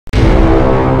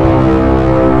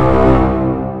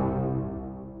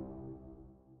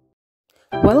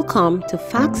Welcome to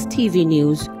Facts TV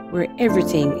News, where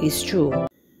everything is true.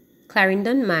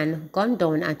 Clarendon man gunned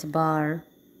down at bar.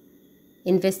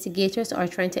 Investigators are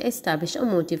trying to establish a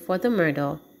motive for the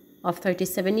murder of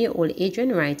 37-year-old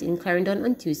Adrian Wright in Clarendon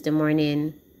on Tuesday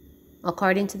morning.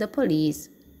 According to the police,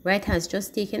 Wright has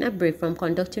just taken a break from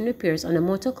conducting repairs on a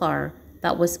motor car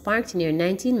that was parked near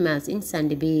 19 miles in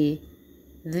Sandy Bay.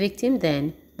 The victim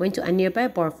then went to a nearby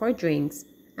bar for drinks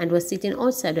and was sitting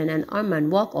outside when an armed man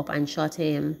walked up and shot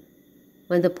him.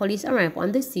 When the police arrived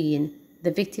on the scene, the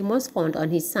victim was found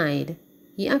on his side.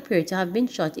 He appeared to have been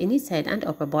shot in his head and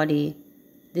upper body.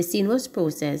 The scene was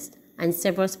processed and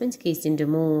several spent casing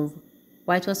removed.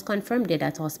 White was confirmed dead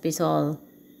at hospital.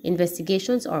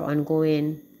 Investigations are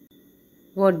ongoing.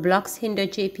 Roadblocks hinder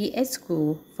JPS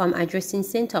crew from addressing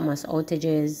St. Thomas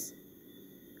outages.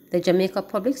 The Jamaica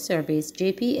Public Service,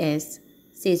 JPS,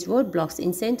 says roadblocks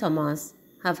in St. Thomas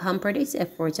have hampered its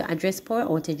effort to address power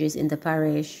outages in the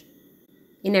parish.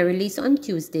 In a release on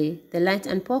Tuesday, the Light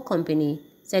and Power Company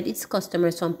said its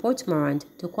customers from Portmorant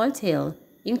to Colt Hill,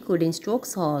 including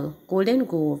Strokes Hall, Golden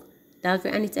Grove,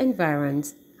 Dalvey and its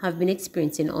environs, have been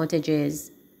experiencing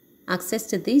outages. Access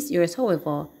to these areas,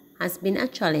 however, has been a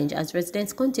challenge as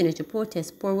residents continue to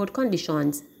protest poor road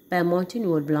conditions by mounting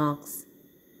roadblocks.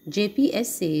 JPS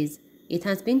says it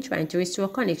has been trying to restore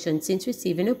connection since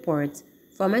receiving reports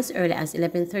from as early as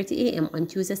 11:30 a.m. on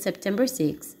Tuesday, September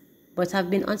 6, but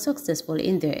have been unsuccessful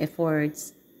in their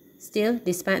efforts. Still,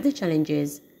 despite the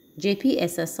challenges,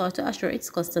 JPS has sought to assure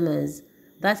its customers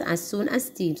that as soon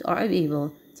as teams are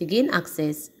able to gain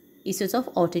access, issues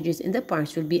of outages in the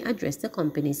parish will be addressed, the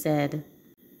company said.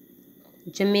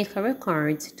 Jamaica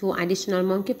records 2 additional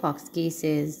monkeypox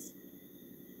cases.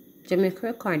 Jamaica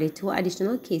recorded 2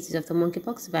 additional cases of the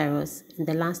monkeypox virus in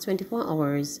the last 24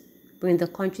 hours, bringing the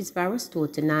country's virus total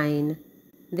to 9.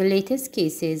 The latest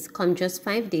cases come just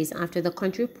 5 days after the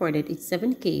country reported its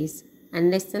 7th case and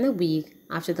less than a week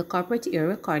after the corporate area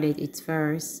recorded its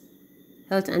first.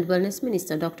 Health and Wellness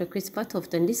Minister Dr. Christopher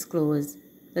Tufton disclosed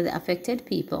that the affected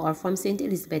people are from St.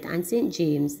 Elizabeth and St.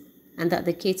 James and that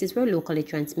the cases were locally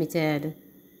transmitted.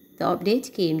 The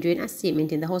update came during a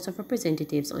statement in the House of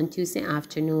Representatives on Tuesday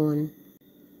afternoon.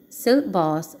 Silk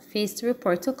Boss faced to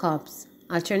report to cops,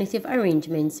 alternative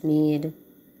arrangements made.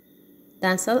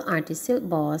 Dancehall artist Silk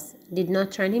Boss did not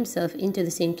turn himself into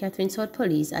the St. Catharines South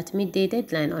Police at midday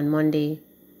deadline on Monday.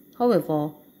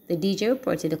 However, the DJ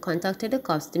reportedly contacted the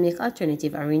cops to make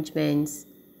alternative arrangements.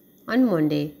 On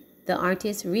Monday, the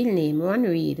artist's real name, Ron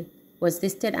Reed, was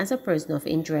listed as a person of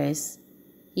interest.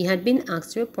 He had been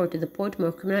asked to report to the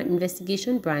Portmore Criminal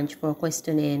Investigation Branch for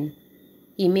questioning.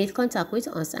 He made contact with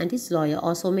us and his lawyer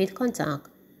also made contact.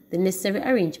 The necessary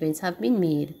arrangements have been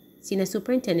made, Senior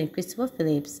Superintendent Christopher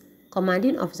Phillips,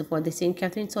 commanding officer for the St.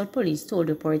 Catharines South Police, told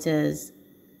reporters.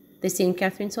 The St.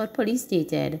 Catharines South Police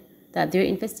stated that their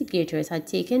investigators had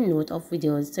taken note of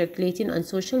videos circulating on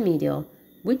social media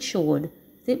which showed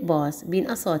Silk Boss being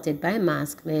assaulted by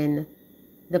masked men.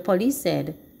 The police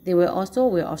said they were also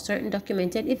aware of certain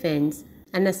documented events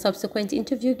and a subsequent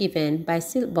interview given by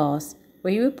Silk Boss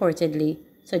where he reportedly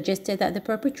suggested that the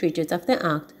perpetrators of the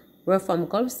act were from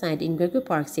Gulfside in Gregory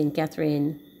Park, St.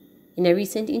 Catherine. In a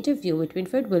recent interview with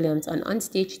Winfred Williams on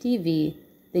Onstage TV,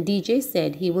 the DJ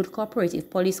said he would cooperate if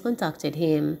police contacted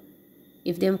him.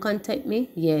 If them contact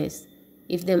me, yes.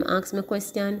 If them ask me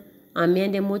question, and me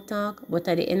and them would talk, but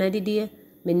at the end of the day,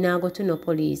 me nah go to no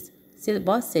police, Silk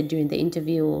Boss said during the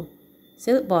interview.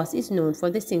 Silk Boss is known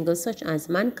for the singles such as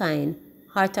Mankind,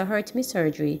 Heart to Hurt Me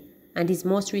Surgery, and his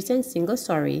most recent single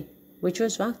Sorry, which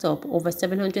was racked up over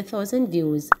 700,000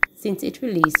 views since it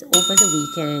released over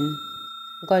the weekend.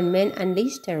 Gunmen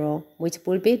unleashed terror with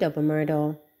Bull Bay double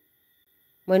murder.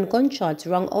 When gunshots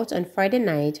rang out on Friday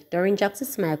night during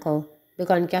Jackson's Michael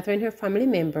began gathering her family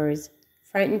members,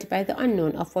 frightened by the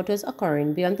unknown of what was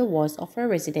occurring beyond the walls of her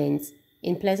residence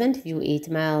in Pleasant View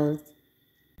 8 miles.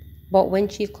 But when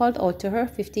she called out to her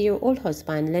 50-year-old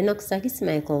husband, Lennox Zagis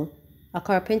Michael, a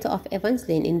carpenter of Evans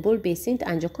Lane in Bull Bay St.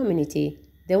 Andrew community,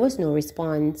 there was no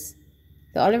response.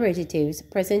 The other relatives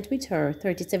present with her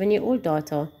 37-year-old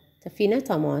daughter, Tafina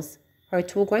Thomas, her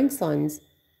 2 grandsons,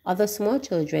 other small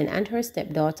children, and her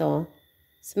stepdaughter.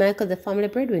 Smichael, the family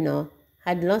breadwinner,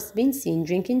 had last been seen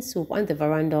drinking soup on the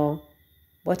veranda.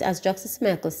 But as Jackson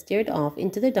Smichael stared off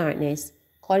into the darkness,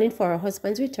 calling for her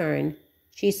husband's return,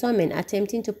 she saw men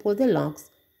attempting to pull the locks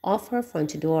off her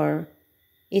front door.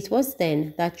 It was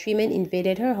then that 3 men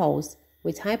invaded her house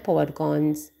with high-powered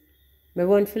guns. Me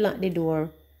run to lock the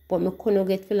door, but me couldn't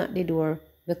get to lock the door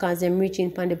because them reaching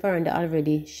upon the veranda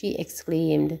already, she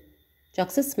exclaimed.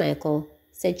 Jackson Smichael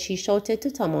said she shouted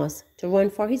to Thomas to run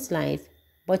for his life,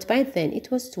 but by then it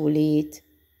was too late.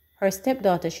 Her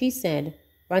stepdaughter, she said,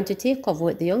 ran to take cover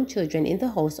with the young children in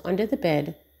the house under the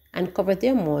bed and covered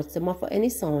their mouths to muffle any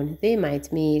sound they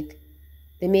might make.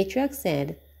 The matriarch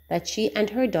said that she and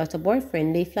her daughter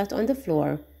boyfriend lay flat on the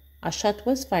floor. A shot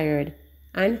was fired,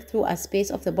 and through a space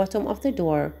of the bottom of the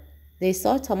door, they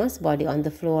saw Thomas' body on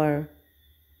the floor.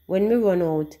 When me run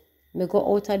out, me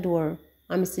go out a door,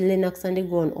 and me see Lennox on the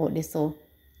ground out there so.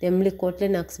 Them lick out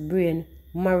Lennox's brain,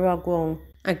 marrow ground,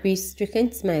 a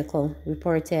grief-stricken Michael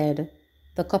reported.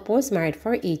 The couple was married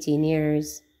for 18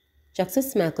 years. Jackson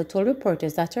Michael told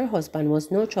reporters that her husband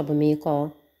was no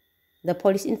troublemaker. The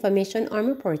Police Information Arm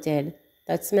reported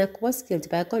that Smack was killed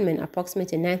by a gunman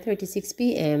approximately 9:36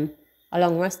 p.m.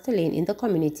 along Rasta Lane in the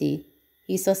community.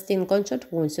 He sustained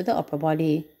gunshot wounds to the upper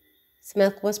body.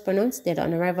 Smack was pronounced dead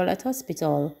on arrival at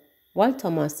hospital, while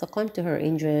Thomas succumbed to her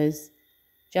injuries.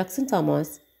 Jackson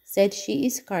Thomas said she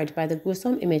is scarred by the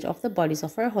gruesome image of the bodies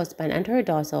of her husband and her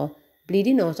daughter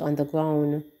bleeding out on the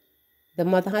ground. The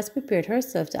mother has prepared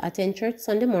herself to attend church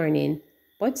Sunday morning,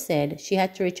 but said she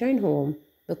had to return home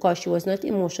because she was not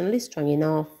emotionally strong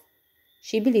enough.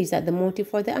 She believes that the motive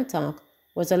for the attack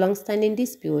was a long-standing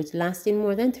dispute lasting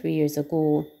more than 3 years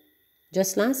ago.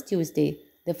 Just last Tuesday,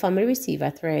 the family received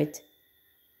a threat.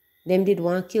 Them did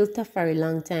want kill Tafari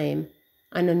long time,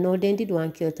 and I know them did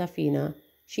want kill Tafina,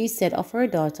 she said of her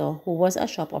daughter, who was a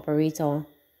shop operator.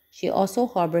 She also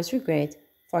harbors regret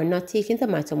for not taking the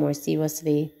matter more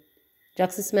seriously.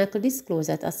 Jackson Michael disclosed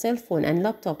that a cell phone and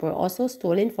laptop were also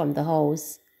stolen from the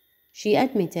house. She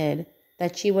admitted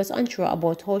that she was unsure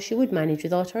about how she would manage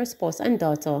without her spouse and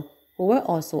daughter, who were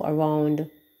also around.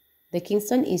 The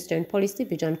Kingston Eastern Police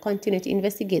Division continued to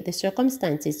investigate the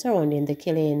circumstances surrounding the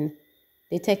killing.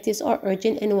 Detectives are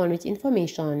urging anyone with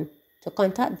information to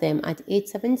contact them at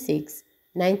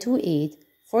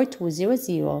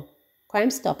 876-928-4200,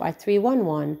 Crime Stop at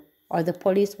 311, or the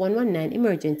Police 119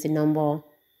 emergency number.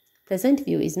 Pleasant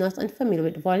View is not unfamiliar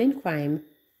with violent crime.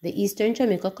 The Eastern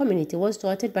Jamaica community was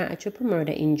dotted by a triple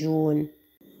murder in June.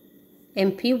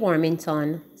 MP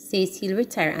Warmington says he'll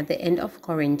retire at the end of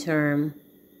current term.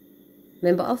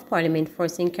 Member of Parliament for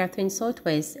St. Catherine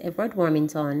Southwest, Everard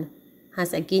Warmington,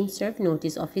 has again served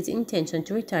notice of his intention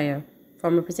to retire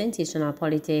from representational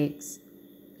politics.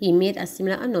 He made a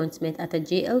similar announcement at a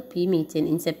JLP meeting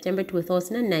in September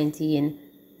 2019,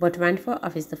 but ran for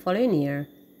office the following year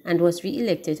and was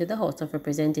re-elected to the House of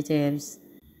Representatives.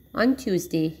 On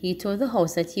Tuesday, he told the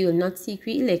House that he will not seek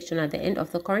re-election at the end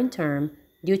of the current term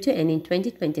due to end in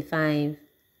 2025.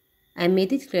 I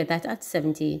made it clear that at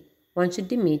 70, one should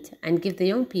demit and give the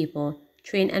young people,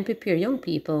 train and prepare young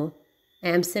people. I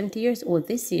am 70 years old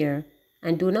this year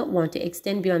and do not want to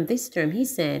extend beyond this term, he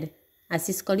said, as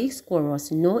his colleagues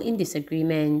chorused no in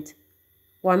disagreement.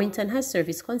 Warmington has served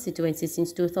his constituency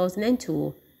since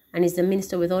 2002 and is the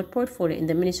minister without portfolio in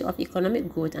the Ministry of Economic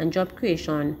Growth and Job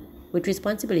Creation, with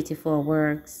responsibility for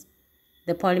works.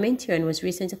 The parliamentarian was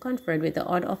recently conferred with the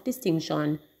Order of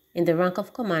Distinction in the rank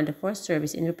of Commander for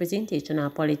Service in Representational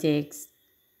Politics.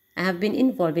 I have been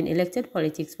involved in elected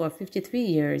politics for 53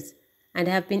 years and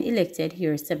have been elected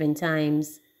here 7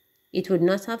 times. It would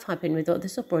not have happened without the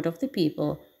support of the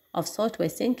people of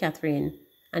Southwest St. Catherine,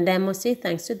 and I must say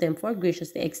thanks to them for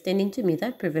graciously extending to me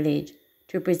that privilege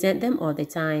to represent them all the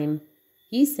time,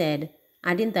 he said,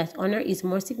 adding that honor is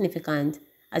more significant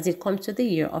as it comes to the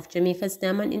year of Jamaica's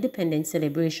Diamond Independence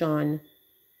celebration.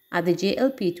 At the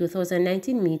JLP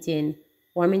 2019 meeting,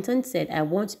 Warmington said, "I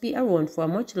won't be around for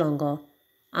much longer.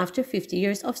 After 50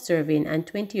 years of serving and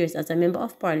 20 years as a member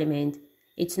of parliament,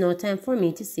 it's no time for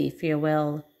me to say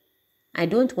farewell. I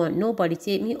don't want nobody to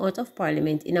take me out of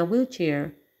parliament in a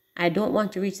wheelchair. I don't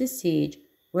want to reach the stage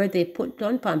where they put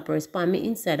down pampers upon me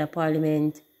inside a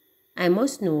parliament. I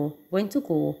must know when to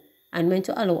go and when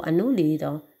to allow a new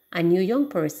leader, a new young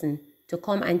person, to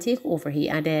come and take over," he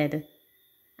added.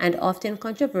 An often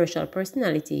controversial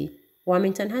personality,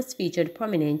 Warmington has featured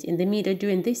prominent in the media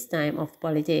during this time of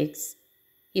politics.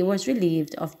 He was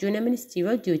relieved of junior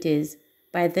ministerial duties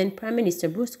by then Prime Minister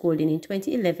Bruce Golding in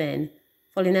 2011,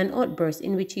 following an outburst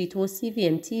in which he told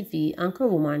CVM TV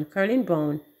anchorwoman Caroline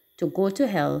Brown to go to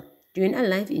hell during a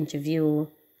live interview.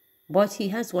 But he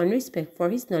has won respect for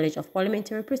his knowledge of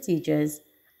parliamentary procedures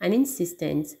and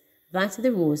insistence that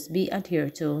the rules be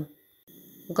adhered to.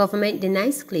 Government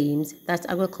denies claims that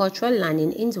agricultural land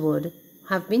in Innswood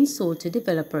have been sold to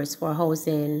developers for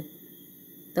housing.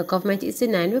 The government is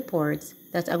denying reports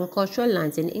that agricultural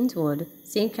lands in Innswood,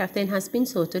 St. Catherine, has been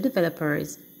sold to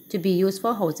developers to be used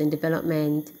for housing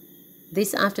development.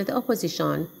 This after the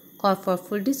opposition called for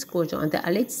full disclosure on the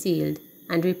alleged sale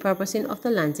and repurposing of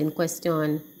the lands in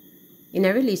question. In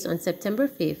a release on September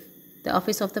 5th, The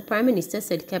Office of the Prime Minister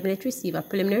said Cabinet received a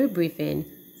preliminary briefing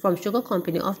from Sugar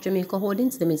Company of Jamaica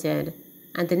Holdings Limited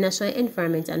and the National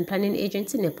Environment and Planning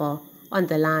Agency NEPA on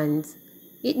the lands.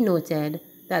 It noted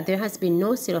that there has been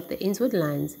no sale of the Innswood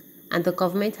lands and the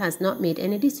government has not made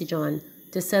any decision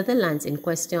to sell the lands in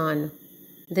question.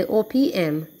 The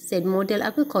OPM said Model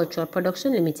Agricultural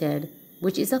Production Limited,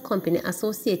 which is a company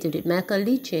associated with Michael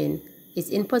Lee Chin, is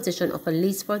in possession of a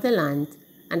lease for the land,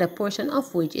 and a portion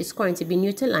of which is currently being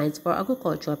utilized for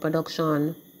agricultural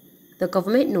production. The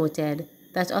government noted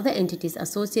that other entities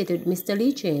associated with Mr.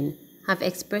 Lee Chin have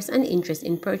expressed an interest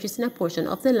in purchasing a portion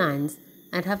of the lands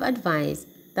and have advised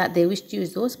that they wish to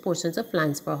use those portions of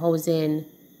lands for housing.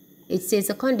 It says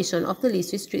the condition of the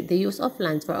lease restricts the use of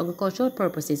lands for agricultural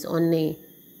purposes only.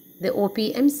 The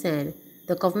OPM said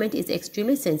the government is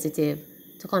extremely sensitive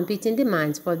to competing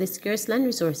demands for the scarce land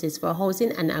resources for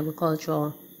housing and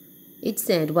agriculture. It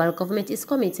said while government is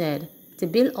committed to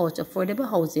build out affordable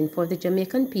housing for the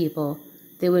Jamaican people,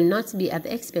 they will not be at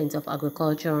the expense of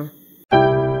agriculture.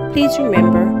 Please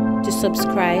remember to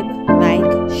subscribe,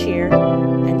 like, share,